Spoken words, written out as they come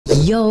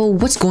Yo,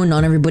 what's going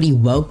on everybody?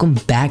 Welcome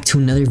back to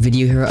another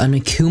video here on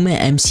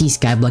AkumaMC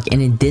Skyblock, and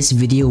in this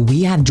video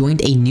we have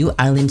joined a new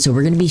island, so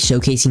we're going to be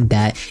showcasing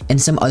that and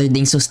some other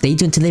things, so stay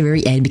tuned to the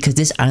very end because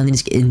this island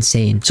is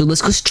insane. So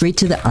let's go straight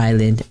to the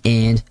island,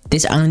 and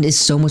this island is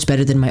so much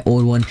better than my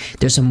old one.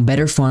 There's some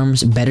better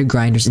farms, better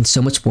grinders, and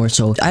so much more,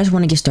 so I just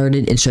want to get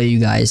started and show you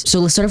guys. So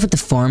let's start off with the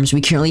farms.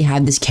 We currently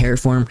have this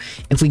carrot farm.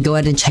 If we go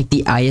ahead and check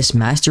the IS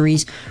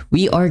masteries,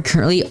 we are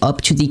currently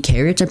up to the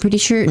carrots, I'm pretty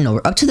sure. No,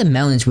 we're up to the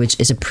melons, which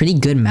is a pretty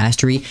good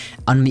mastery.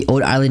 On the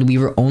old island we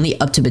were only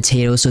up to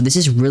potatoes, so this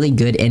is really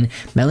good, and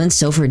melons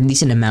sell for a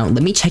decent amount.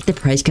 Let me check the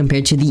price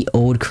compared to the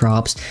old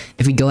crops.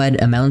 If we go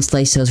ahead, a melon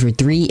slice sells for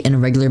 3 and a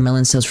regular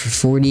melon sells for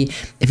 40.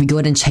 If we go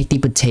ahead and check the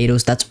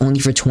potatoes, that's only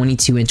for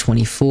 22 and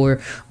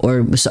 24,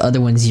 or the other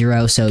one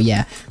 0. So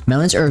yeah,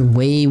 melons are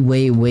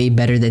way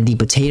better than the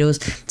potatoes,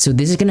 so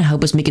this is gonna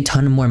help us make a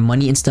ton of more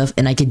money and stuff,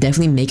 and I could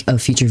definitely make a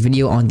future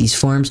video on these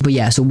farms. But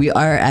yeah, so we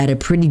are at a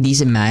pretty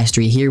decent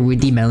mastery here with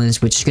the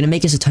melons, which is gonna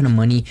make us a ton of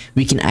money.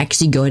 We can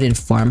actually go ahead and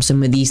farm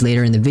some of these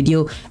later in the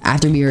video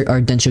after we are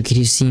done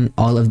showcasing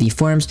all of the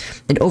farms.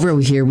 And over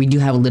here we do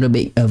have a little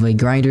bit of a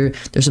grinder.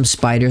 There's some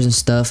spiders and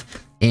stuff,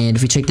 and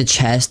if we check the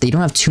chest, they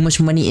don't have too much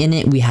money in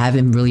it. We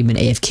haven't really been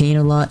AFKing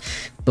a lot,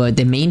 but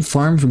the main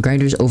farm for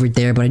grinders over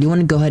there. But I do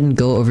want to go ahead and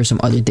go over some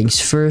other things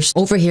first.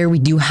 Over here we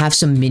do have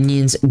some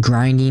minions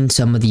grinding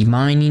some of the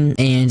mining,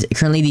 and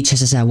currently the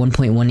chest is at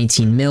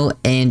 1.118 mil,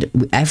 and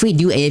if we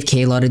do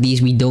AFK a lot of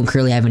these, we don't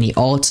currently have any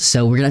alts,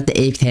 so we're gonna have to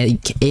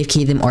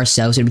AFK them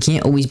ourselves, and we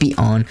can't always be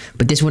on.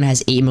 But this one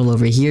has 8 mil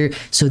over here,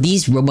 so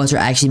these robots are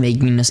actually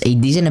making us a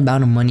decent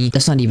amount of money.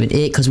 That's not even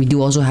it, because we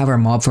do also have our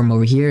mob farm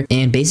over here,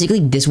 and basically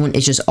this one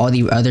is just all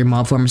the other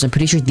mob farms. I'm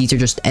pretty sure these are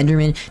just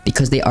endermen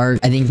because they are,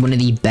 I think, one of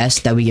the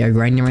best that we are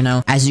grinding right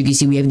now. As you can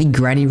see, we have the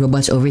grinding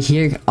robots over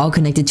here all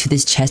connected to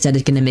this chest that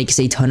is going to make us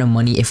a ton of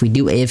money if we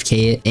do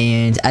AFK it.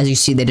 And as you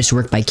see, they just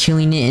work by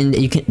killing it, and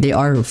they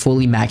are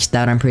fully maxed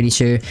out, I'm pretty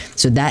sure.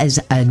 So that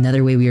is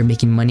another way we are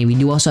making money. We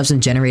do also have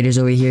some generators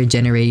over here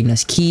generating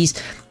us keys,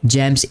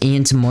 gems,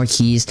 and some more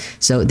keys,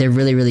 so they're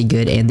really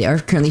good, and they are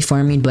currently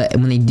farming, but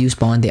when they do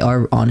spawn, they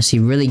are honestly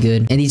really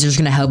good, and these are just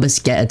gonna help us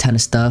get a ton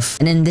of stuff.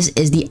 And then this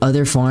is the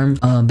other farm.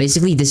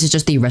 Basically this is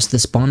just the rest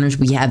of the spawners.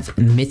 We have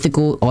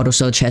mythical auto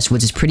sell chests,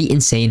 which is pretty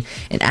insane,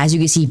 and as you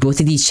can see, both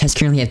of these chests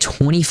currently have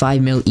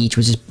 25 mil each,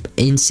 which is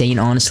insane.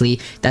 Honestly,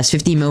 that's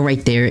 50 mil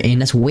right there,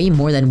 and that's way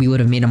more than we would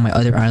have made on my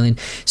other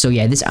island. So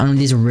yeah, this island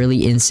is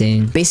really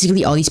insane.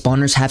 Basically all these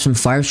spawners have some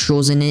fire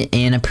scrolls in it,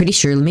 and I'm pretty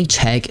sure, let me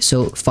check.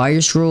 So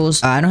fire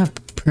scrolls, I don't have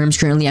perms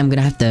currently. I'm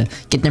gonna have to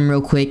get them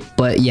real quick,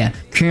 but yeah,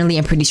 currently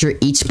I'm pretty sure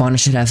each spawner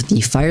should have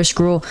the fire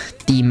scroll,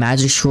 the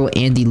magic scroll,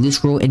 and the loot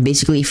scroll. And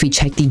basically if we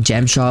check the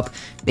gem shop,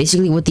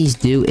 basically what these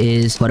do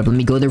is, hold up, let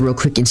me go there real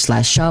quick and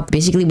 /shop.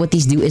 Basically what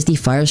these do is the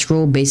fire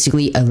scroll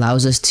basically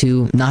allows us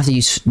to not have to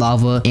use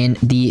lava, and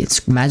the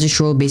magic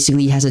scroll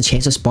basically has a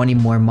chance of spawning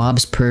more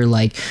mobs per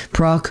like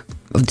proc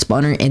of the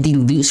spawner, and the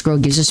loot scroll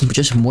gives us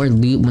just more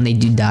loot when they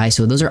do die.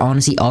 So those are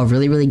honestly all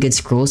really good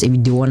scrolls if you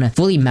do want to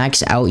fully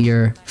max out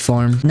your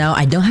farm. Now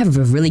I don't have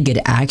a really good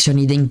axe or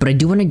anything, but I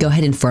do want to go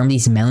ahead and farm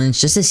these melons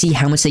just to see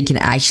how much they can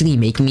actually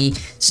make me.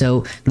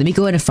 So let me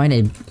go ahead and find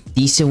a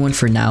decent one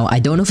for now. I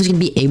don't know if it's gonna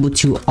be able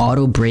to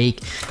auto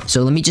break,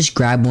 so let me just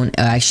grab one.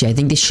 Actually, I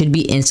think this should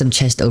be in some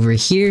chest over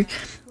here,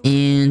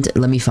 and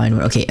let me find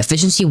one. Okay,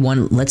 efficiency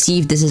 1. Let's see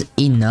if this is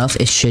enough.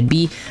 It should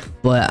be,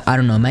 but I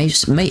don't know,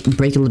 it might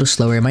break a little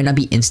slower. It might not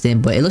be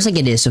instant, but it looks like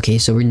it is. Okay,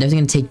 so we're definitely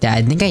gonna take that.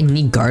 I think I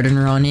need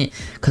gardener on it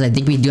because I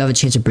think we do have a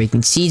chance of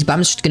breaking seeds, but I'm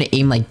just gonna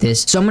aim like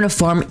this. So I'm gonna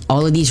farm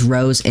all of these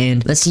rows,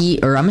 and let's see,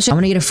 or I'm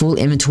gonna get a full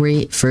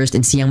inventory first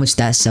and see how much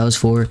that sells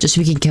for, just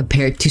so we can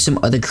compare it to some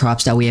other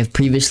crops that we have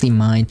previously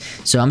mined.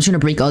 So I'm just gonna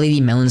break all of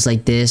the melons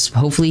like this,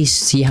 hopefully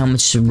see how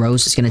much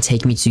rows it's gonna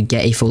take me to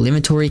get a full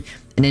inventory.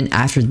 And then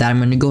after that, I'm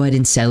going to go ahead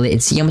and sell it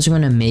and see how much I'm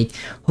going to make.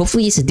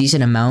 Hopefully it's a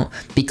decent amount,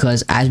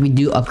 because as we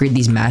do upgrade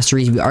these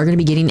masteries, we are going to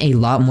be getting a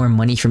lot more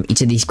money from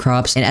each of these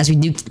crops. And as we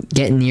do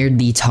get near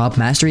the top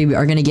mastery, we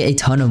are going to get a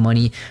ton of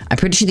money. I'm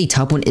pretty sure the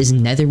top one is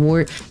nether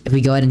wart. If we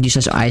go ahead and do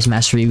such IS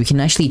mastery, we can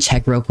actually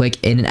check real quick,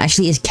 and it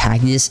actually is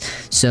cactus.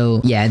 So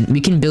yeah,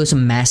 we can build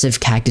some massive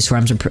cactus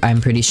farms,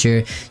 I'm pretty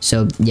sure.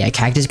 So yeah,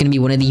 cactus is going to be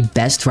one of the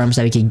best farms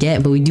that we could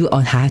get, but we do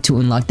have to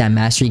unlock that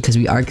mastery because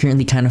we are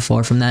currently kind of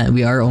far from that.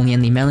 We are only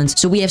on the melons,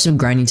 so we have some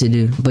grinding to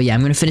do. But yeah,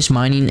 I'm gonna finish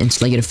mining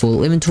until I get a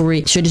full inventory.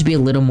 It should just be a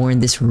little more in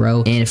this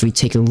row, and if we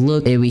take a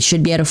look, we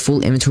should be at a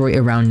full inventory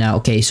around now.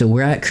 Okay, so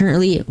we're at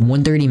currently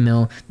 130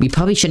 mil. We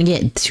probably shouldn't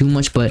get too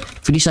much, but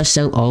if we just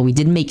sell all, we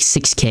did make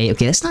 6k.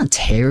 Okay, that's not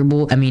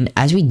terrible. I mean,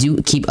 as we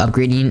do keep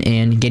upgrading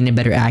and getting a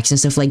better axe and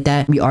stuff like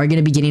that, we are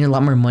gonna be getting a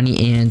lot more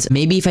money, and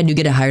maybe if I do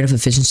get a higher enough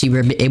efficiency,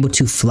 we're able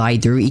to fly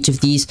through each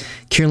of these.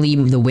 Currently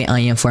the way I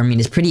am farming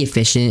is pretty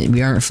efficient.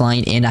 We aren't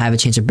flying, and I have a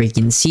chance of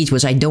breaking the seeds,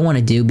 which I don't want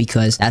to do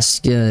because that's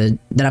that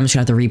I'm just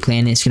gonna have to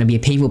replan. It's gonna be a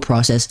painful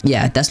process.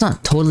 Yeah, that's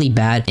not totally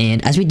bad.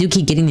 And as we do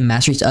keep getting the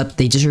masteries up,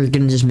 they just are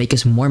gonna just make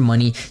us more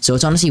money. So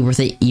it's honestly worth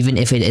it, even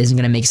if it isn't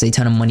gonna make us a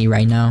ton of money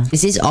right now.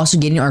 This is also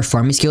getting our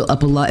farming skill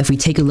up a lot. If we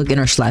take a look in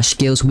our slash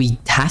skills, we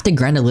have to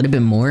grind a little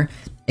bit more.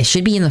 It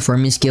should be in the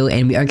farming skill,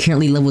 and we are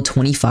currently level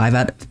 25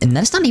 out, and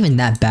that's not even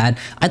that bad.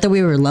 I thought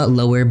we were a lot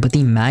lower, but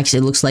the max,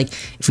 it looks like,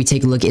 if we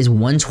take a look, is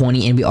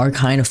 120, and we are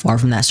kind of far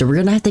from that. So we're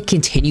gonna have to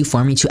continue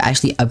farming to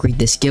actually upgrade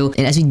this skill.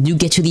 And as we do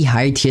get to the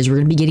higher tiers, we're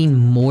gonna be getting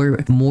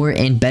more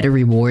and better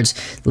rewards.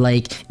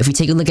 Like if we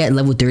take a look at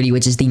level 30,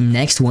 which is the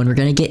next one, we're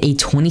gonna get a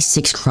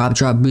 26 crop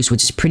drop boost,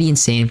 which is pretty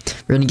insane.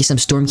 We're gonna get some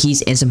storm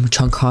keys and some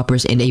chunk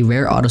hoppers and a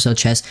rare auto sell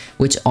chest,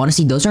 which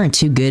honestly those aren't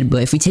too good.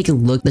 But if we take a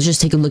look, let's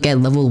just take a look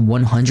at level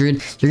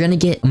 100. You're gonna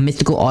get a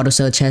mythical auto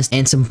sell chest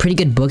and some pretty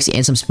good books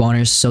and some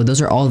spawners, so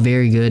those are all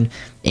very good.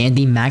 And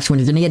the max one,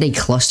 you're gonna get a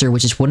cluster,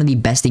 which is one of the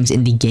best things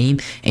in the game,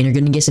 and you're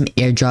gonna get some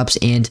airdrops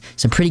and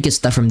some pretty good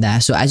stuff from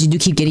that. So as you do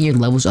keep getting your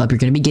levels up, you're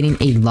gonna be getting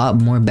a lot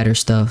more better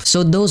stuff.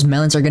 So those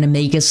melons are gonna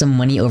make us some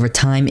money over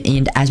time,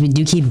 and as we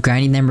do keep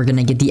grinding them, we're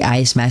gonna get the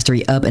IS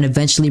mastery up, and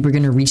eventually we're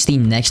gonna reach the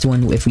next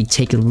one. If we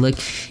take a look,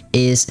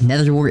 is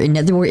nether wart, and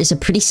nether wart is a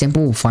pretty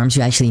simple farm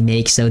to actually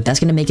make, so that's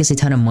gonna make us a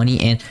ton of money.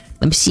 And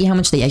let me see how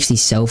much they actually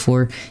sell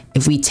for.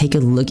 If we take a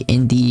look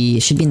in the,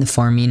 it should be in the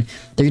farming,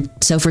 they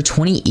sell for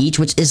 20 each,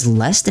 which is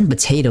less than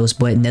potatoes,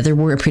 but nether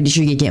wart, I'm pretty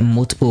sure you get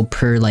multiple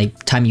per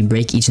like time you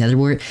break each nether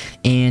wart,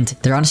 and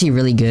they're honestly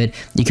really good.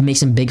 You can make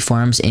some big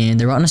farms, and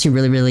they're honestly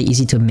really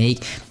easy to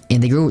make.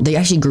 And they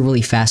actually grow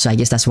really fast, so I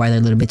guess that's why they're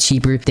a little bit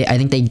cheaper. I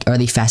think they are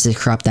the fastest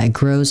crop that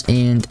grows.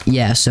 And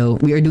yeah, so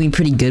we are doing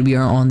pretty good. We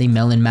are on the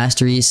melon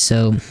masteries,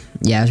 so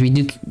yeah, as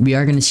we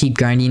are gonna keep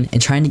grinding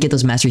and trying to get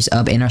those masteries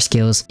up in our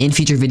skills in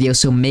future videos.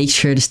 So make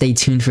sure to stay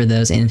tuned for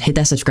those and hit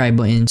that subscribe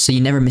button so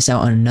you never miss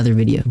out on another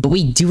video. But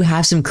we do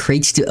have some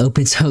crates to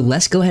open, so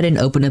let's go ahead and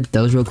open up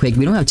those real quick.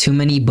 We don't have too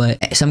many,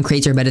 but some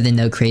crates are better than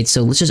no crates,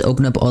 so let's just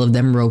open up all of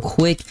them real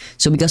quick.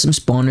 So we got some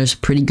spawners,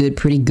 pretty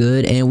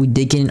good, and we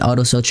did get an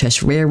auto sell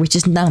chest rare, which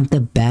is not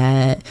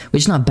bad, but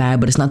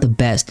it's not the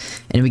best.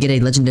 And we get a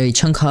legendary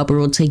chunk hopper,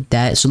 we'll take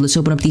that. So let's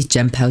open up these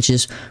gem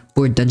pouches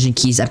for dungeon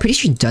keys. I'm pretty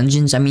sure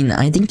dungeons, I mean,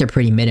 I think they're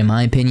pretty mid in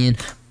my opinion,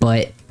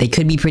 but they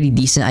could be pretty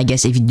decent, I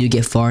guess, if you do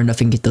get far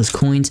enough and get those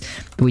coins.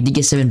 But we did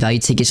get 7 value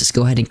tickets. Let's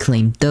go ahead and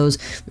claim those,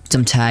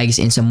 some tags,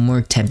 and some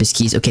more tempest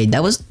keys. Okay,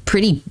 that was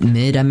pretty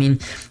mid. I mean,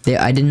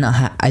 I didn't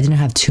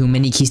have too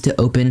many keys to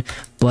open,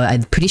 but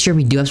I'm pretty sure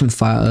we do have some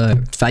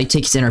value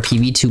tickets in our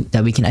PV2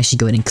 that we can actually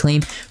go ahead and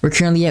claim. We're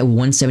currently at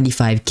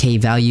 175k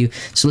value,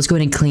 so let's go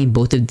ahead and claim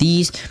both of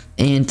these.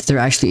 And they're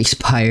actually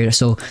expired,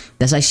 so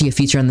that's actually a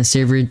feature on the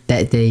server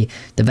that the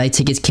value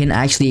tickets can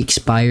actually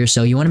expire.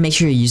 So you want to make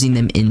sure you're using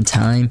them in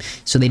time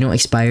so they don't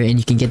expire, and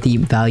you can get the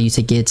value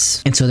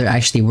tickets, and so they're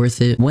actually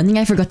worth it. One thing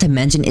I forgot to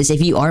mention is if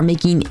you are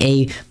making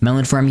a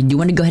melon farm, you do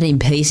want to go ahead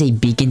and place a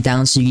beacon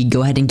down so you can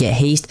go ahead and get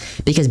haste,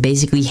 because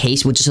basically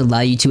haste will just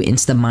allow you to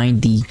insta mine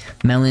the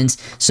melons,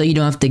 so you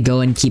don't have to go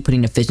and keep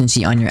putting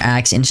efficiency on your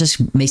axe, and it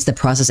just makes the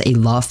process a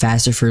lot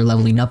faster for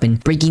leveling up.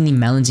 And breaking the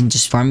melons and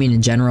just farming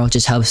in general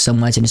just helps so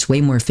much, and it's way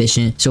more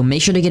efficient. So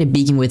make sure to get a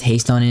beacon with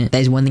haste on it.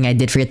 That is one thing I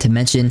did forget to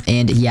mention.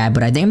 And yeah,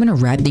 but I think I'm gonna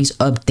wrap things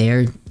up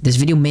there. This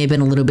video may have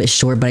been a little bit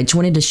short, but I just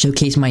wanted to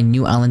showcase my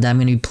new island that I'm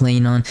going to be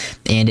playing on,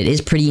 and it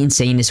is pretty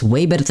insane. It's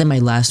way better than my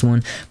last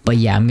one. But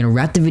yeah, I'm going to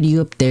wrap the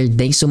video up there.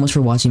 Thanks so much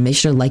for watching. Make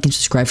sure to like and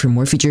subscribe for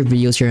more future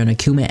videos here on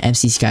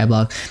AkumaMC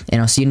Skyblock,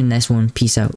 and I'll see you in the next one. Peace out.